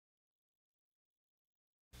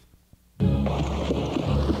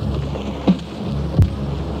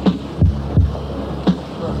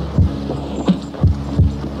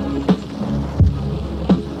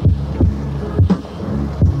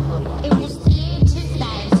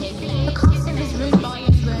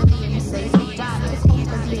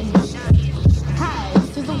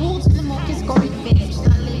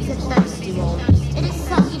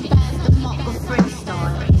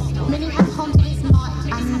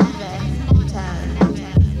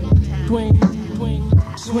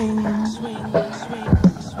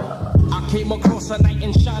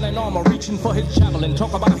For his javelin,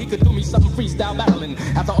 talk about he could do me something freestyle battling.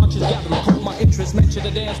 After archers gathering, caught my interest, mentioned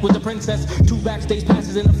a dance with the princess. 2 backstage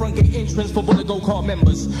passes in the front gate entrance for bullet go call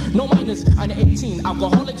members. No minus, under 18.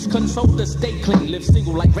 Alcoholics console the stay clean, live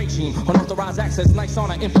single like regime. Unauthorized access, nice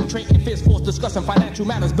honor, infiltrating fierce force, discussing financial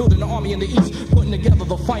matters, building an army in the east, putting together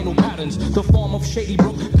the final patterns. The form of Shady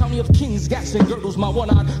Brook, County of Kings, Gats and Girdles. My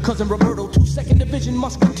one-eyed cousin Roberto, 2 2nd Division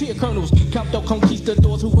musketeer colonels, Count the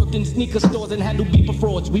conquistadors who worked in sneaker stores and handled beeper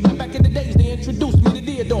frauds. We met back in the days, they introduced me to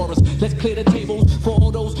the adorers. Let's clear the tables for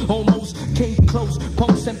all those homos, came close,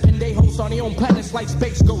 punks and pendejos on their own planets like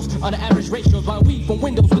space ghosts. On the average ratios, by weed from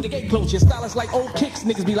windows with the gate closed. Your style is like old kicks,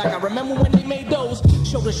 niggas be like, I remember when they made those.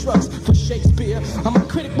 Shoulder shrugs for Shakespeare. I'm a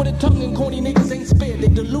critic with a tongue and corny niggas ain't spared. They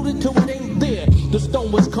diluted till it ain't there. The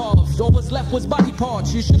stone was carved, all what's left was body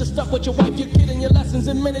parts. You should've stuck with your wife, your kid, and your lessons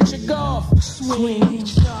in miniature golf. Swing,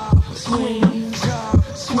 chop, swing, chop,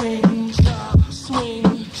 swing, chop,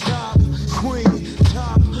 swing, chop, swing,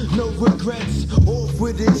 chop, no regrets. Off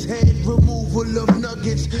with his head, removal of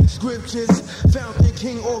nuggets. Scriptures, fountain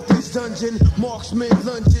king off this dungeon. Marksman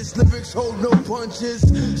lunges, lyrics hold no punches.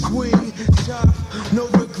 Swing, chop, no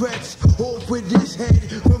regrets. Off with his head,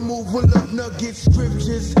 removal of nuggets.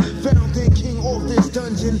 Scriptures, fountain king off this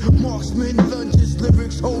dungeon. Marksman lunges,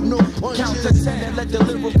 lyrics hold no punches. Count to 10 and let the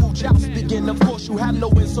lyrical joust begin. Of course you have no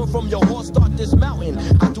insult from your horse, start this mountain.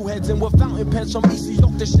 I do heads in with fountain pens from East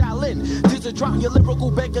York to Shaolin. There's a drop your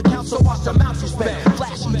lyrical bank account, so watch the mouth you spend.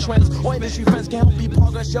 Flashy trends or industry friends can help you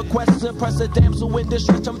progress your quests. Impress a damsel in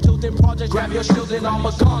distress, I'm tilting projects. Grab your shield and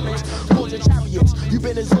armor garments, forge your chariots. You've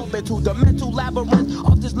been absorbed into the mental labyrinth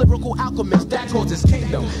of this lyrical alchemist that calls his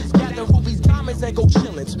kingdom. Gather rubies, diamonds, and gold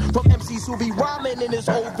shillings from MCs who be rhyming in this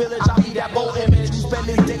old village. I be that bold image who spend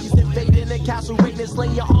his days invading the castle, raiding,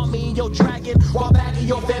 slaying your army and your dragon while bagging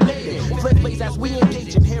your fan maiden. Flip plays as we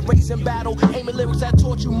engage in here racing battle, aiming lyrics that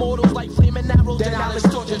torture mortals like flaming arrows. Then I'll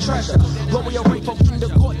extort your treasure, lower your rate from king to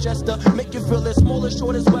court jester, make you feel as small as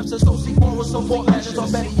short as Webster. So seek moral support measures, or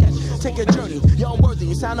better yet, take a journey. You're unworthy,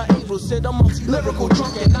 you sound unable. Sit amongst lyrical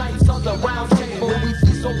drunken knights on the round table. We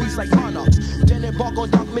feast on beats like monarchs, then embark on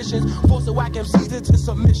dark missions, force the whack MCs into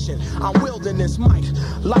submission. I'm wielding this mic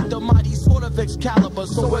like the mighty sword of Excalibur.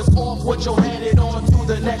 So it's off with your headed on to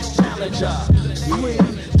the next challenger. Swing,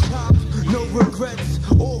 chop, no regrets.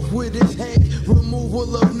 Off with his head,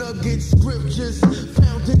 removal of nuggets. Scriptures,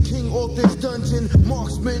 fountain king off this dungeon.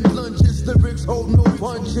 Marksman lunges, lyrics hold no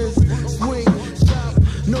punches. Swing,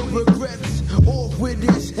 chop, no regrets. Off with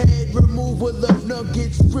his head, removal of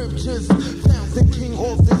nuggets. Scriptures, fountain king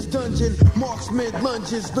off this dungeon. Marksman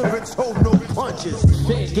lunges, lyrics hold no punches.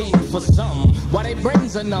 Fair game for some, while their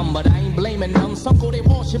brains are numb, but I ain't blaming them. Sunk all their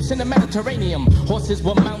warships in the Mediterranean. Horses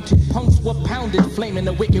were mounted, punks were pounded, flaming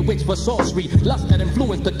the wicked witch for sorcery. Lust that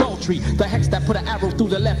influenced adultery, the hex that put an arrow through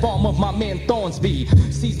the left arm of my man Thornsby.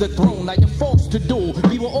 Seized the throne, now you're forced to do.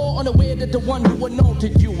 We were all unaware that the one who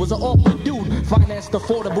anointed you was an awkward dude. Financed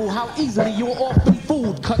affordable, how easily you were often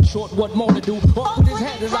fooled. Cut short, what more to do? Off with his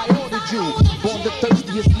head as I ordered you. Born the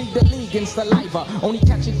thirstiest, lead the league in saliva. Only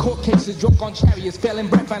catching court cases, drunk on chariots, failing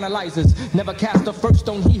breath analyzers. Never cast a first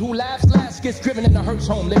stone, he who laughs last gets driven in the hearse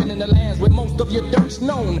home. Living in the lands where most of your dirt's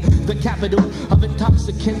known. The capital of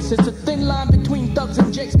intoxicants. It's a thin line between thugs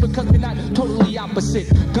and jakes because we're not totally opposite.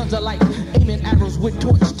 Guns are like aiming arrows with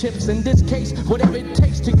torch tips. In this case, whatever it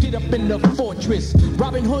takes to get up in the fortress.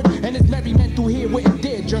 Robin Hood and his merry men through here with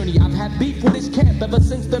their journey. I've had beef with his camp ever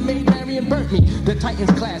since the Maid Marian burnt me. The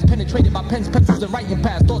Titans class penetrated by pens, pencils, and writing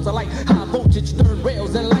pads. Thoughts are like high voltage, third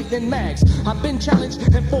rails, and lightning mags. I've been challenged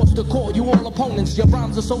and forced to call you all opponents. Your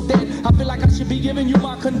rhymes are so dead, I feel like I should be giving you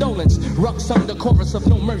my condolence. Ruck sung the chorus of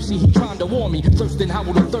no mercy, he trying to warn me. Thirstin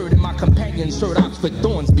Howl III and my companion, Sir Oxford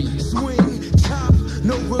Thornsby. Swing, chop,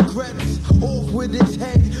 no regrets. Off with his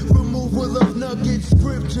head, removal of nuggets.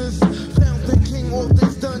 Scriptures, fountain king off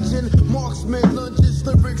this dungeon. Marksman lunges,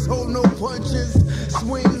 lyrics hold no punches.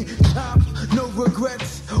 Swing, chop, no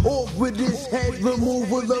regrets. Off with his head,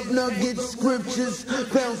 removal of nuggets. Scriptures,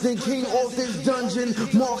 fountain king off this dungeon.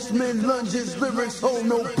 Marksman lunges, lyrics hold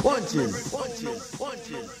no punches.